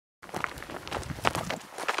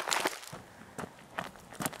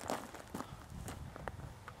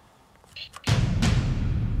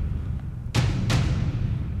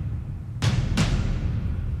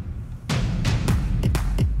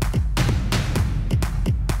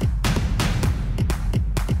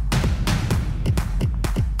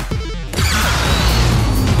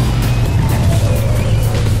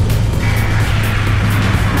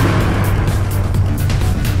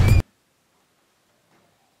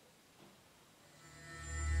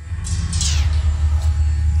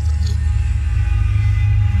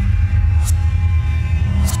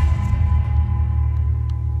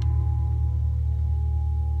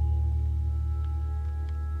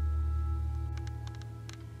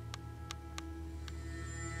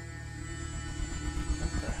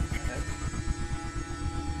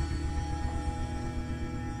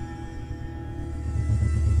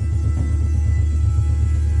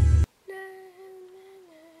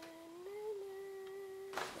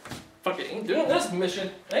fucking ain't doing this mission.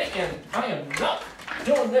 And I am not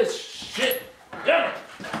doing this shit. Yeah.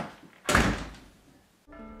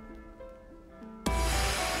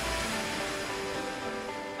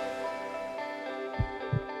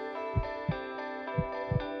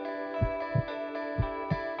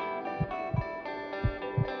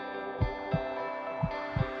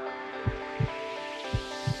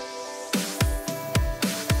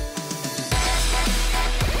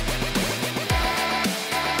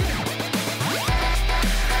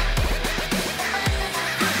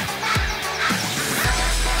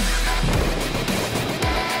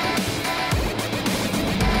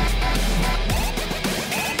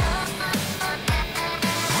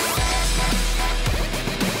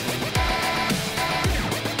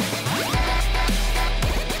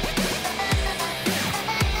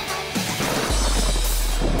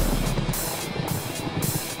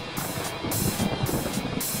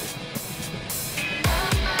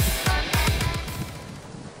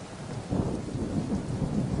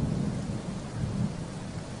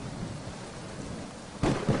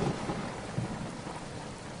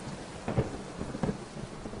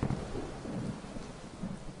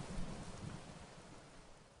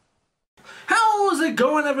 How's it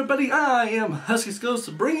going, everybody? I am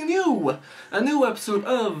huskiesghost, bringing you a new episode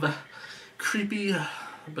of Creepy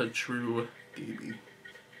But True Gaming.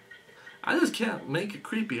 I just can't make it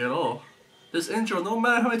creepy at all. This intro, no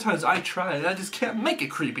matter how many times I try, I just can't make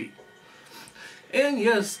it creepy. And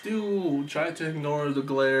yes, do try to ignore the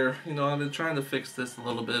glare. You know, I've been trying to fix this a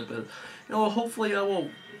little bit, but you know, hopefully I will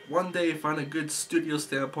one day find a good studio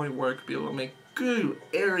standpoint where I could be able to make good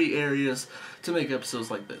airy areas to make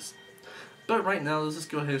episodes like this. But right now, let's just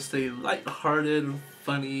go ahead and stay lighthearted,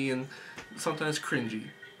 funny, and sometimes cringy.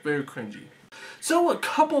 Very cringy. So a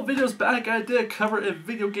couple videos back, I did cover a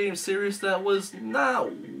video game series that was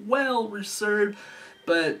not well received,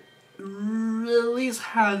 but at least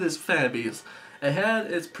had its fan base. It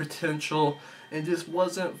had its potential, and just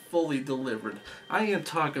wasn't fully delivered. I am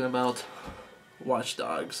talking about Watch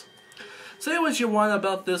Dogs. Say what you want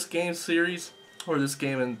about this game series, or this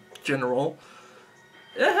game in general.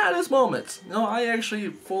 It had its moments. No, I actually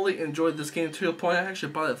fully enjoyed this game to a point I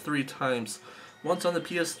actually bought it 3 times. Once on the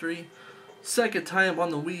PS3, second time on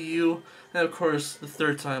the Wii U, and of course the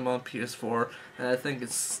third time on PS4, and I think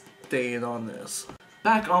it's staying on this.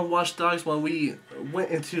 Back on Watch Dogs, when we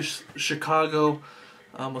went into Chicago,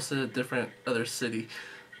 I almost said a different other city,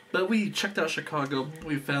 but we checked out Chicago.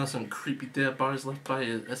 We found some creepy dead bodies left by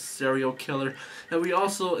a serial killer, and we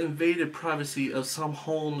also invaded privacy of some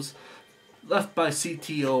homes left by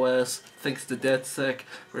CTOS. Thanks to DedSec,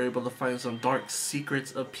 we were able to find some dark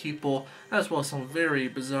secrets of people, as well as some very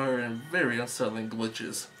bizarre and very unsettling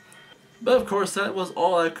glitches. But of course, that was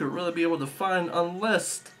all I could really be able to find,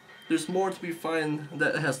 unless there's more to be found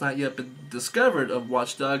that has not yet been discovered of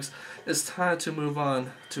Watch Dogs. It's time to move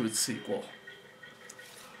on to its sequel,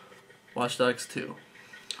 Watch Dogs 2.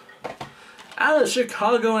 Out of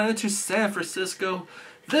Chicago and into San Francisco,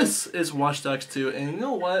 this is Watch Dogs 2, and you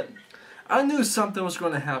know what? I knew something was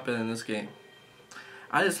going to happen in this game.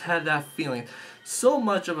 I just had that feeling. So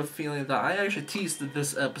much of a feeling that I actually teased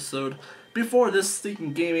this episode before this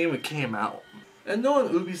stinking game even came out. And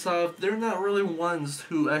knowing Ubisoft, they're not really ones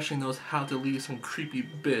who actually knows how to leave some creepy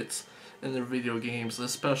bits in their video games,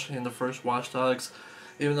 especially in the first Watch Dogs.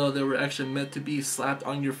 Even though they were actually meant to be slapped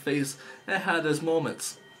on your face, it had its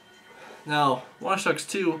moments. Now, Watch Dogs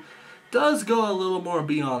 2 does go a little more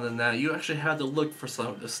beyond than that. You actually have to look for some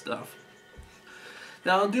of this stuff.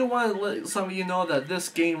 Now, I do want to let some of you know that this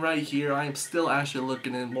game right here, I am still actually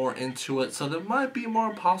looking more into it, so there might be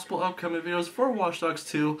more possible upcoming videos for Watch Dogs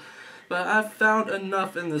 2, but I've found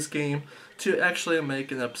enough in this game to actually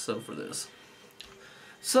make an episode for this.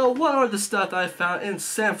 So, what are the stuff that I found in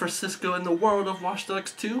San Francisco in the world of Watch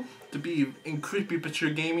Dogs 2 to be in creepy picture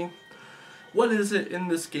gaming? What is it in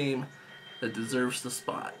this game that deserves the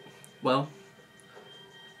spot? Well,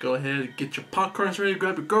 go ahead and get your popcorns ready,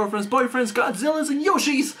 grab your girlfriends, boyfriends, Godzillas, and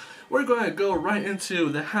Yoshis! We're going to go right into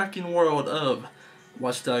the hacking world of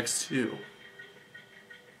Watch Dogs 2.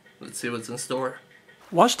 Let's see what's in store.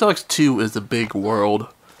 Watch Dogs 2 is a big world.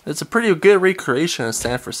 It's a pretty good recreation of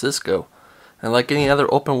San Francisco. And like any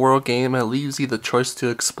other open world game, it leaves you the choice to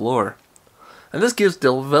explore. And this gives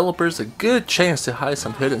developers a good chance to hide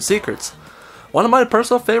some hidden secrets. One of my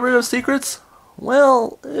personal favorite of secrets?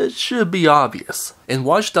 Well, it should be obvious. In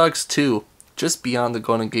Watch Dogs 2, just beyond the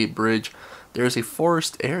Golden Gate Bridge, there is a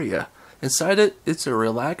forest area. Inside it, it's a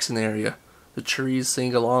relaxing area. The trees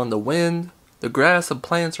sing along the wind, the grass and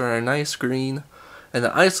plants are a nice green, and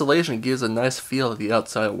the isolation gives a nice feel of the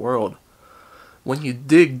outside world. When you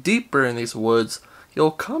dig deeper in these woods,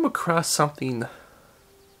 you'll come across something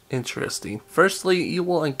interesting. Firstly, you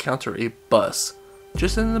will encounter a bus.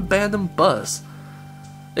 Just an abandoned bus.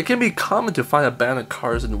 It can be common to find abandoned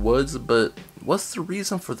cars in the woods, but what's the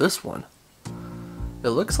reason for this one? It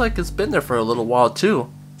looks like it's been there for a little while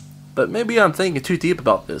too. But maybe I'm thinking too deep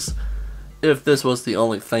about this, if this was the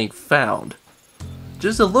only thing found.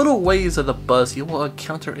 Just a little ways of the bus, you will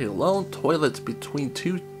encounter a lone toilet between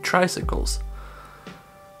two tricycles.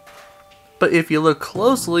 But if you look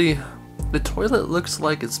closely, the toilet looks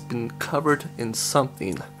like it's been covered in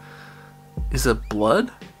something. Is it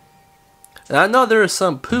blood? And I know there is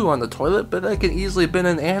some poo on the toilet, but that can easily have been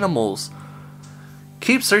in animals.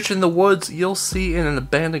 Keep searching the woods, you'll see an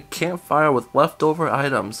abandoned campfire with leftover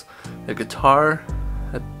items. A guitar,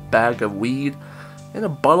 a bag of weed, and a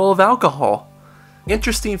bottle of alcohol.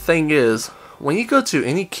 Interesting thing is, when you go to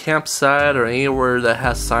any campsite or anywhere that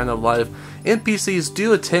has sign of life, NPCs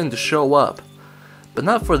do tend to show up. But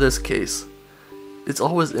not for this case. It's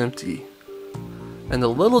always empty. And a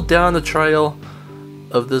little down the trail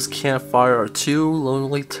of this campfire are two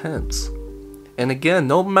lonely tents. And again,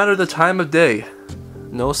 no matter the time of day,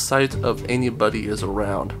 no sight of anybody is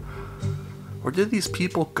around. Where did these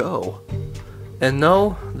people go? And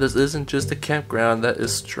no, this isn't just a campground that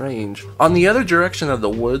is strange. On the other direction of the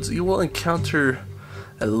woods, you will encounter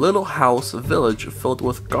a little house, a village filled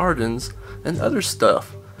with gardens and other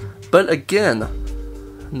stuff. But again,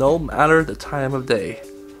 no matter the time of day,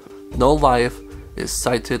 no life is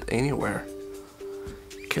sighted anywhere.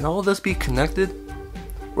 Can all this be connected?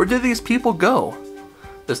 Where did these people go?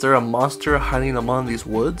 Is there a monster hiding among these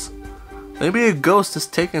woods? Maybe a ghost is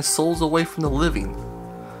taking souls away from the living.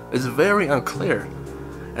 It's very unclear,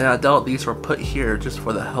 and I doubt these were put here just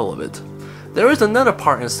for the hell of it. There is another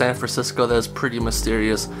part in San Francisco that is pretty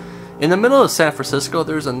mysterious. In the middle of San Francisco,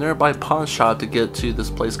 there's a nearby pawn shop to get to this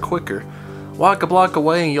place quicker. Walk a block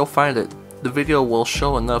away and you'll find it. The video will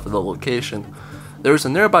show enough of the location. There's a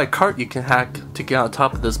nearby cart you can hack to get on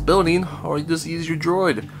top of this building, or you just use your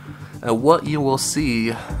droid. And what you will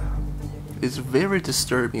see is very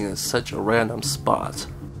disturbing in such a random spot.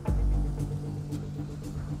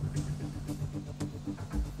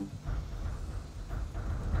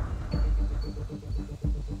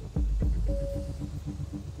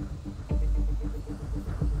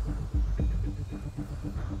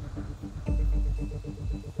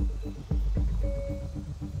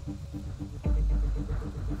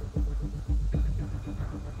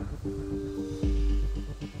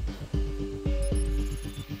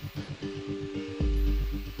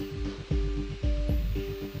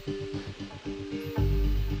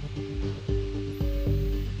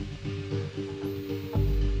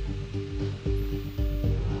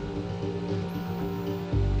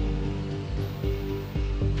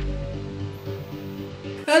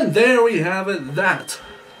 And there we have it. That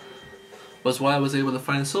was what I was able to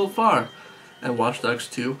find so far in Watch Dogs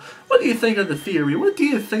 2. What do you think of the theory? What do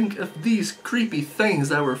you think of these creepy things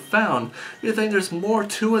that were found? Do you think there's more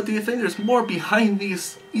to it? Do you think there's more behind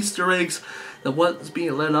these Easter eggs than what's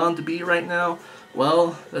being led on to be right now?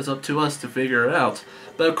 Well, that's up to us to figure it out.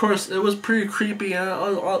 But of course, it was pretty creepy, and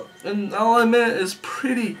I'll admit, it's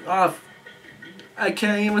pretty off. I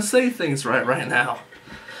can't even say things right now.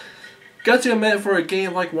 Got to admit, for a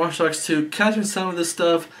game like Watch Dogs 2, catching some of this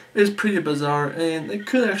stuff is pretty bizarre, and it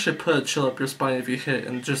could actually put a chill up your spine if you hit it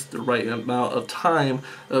in just the right amount of time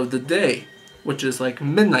of the day, which is like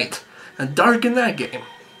midnight and dark in that game.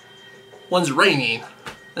 One's raining,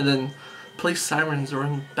 and then police sirens are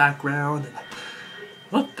in the background.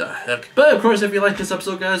 What the heck? But of course, if you like this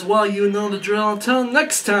episode, guys, well, you know the drill. Until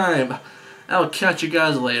next time, I'll catch you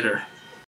guys later.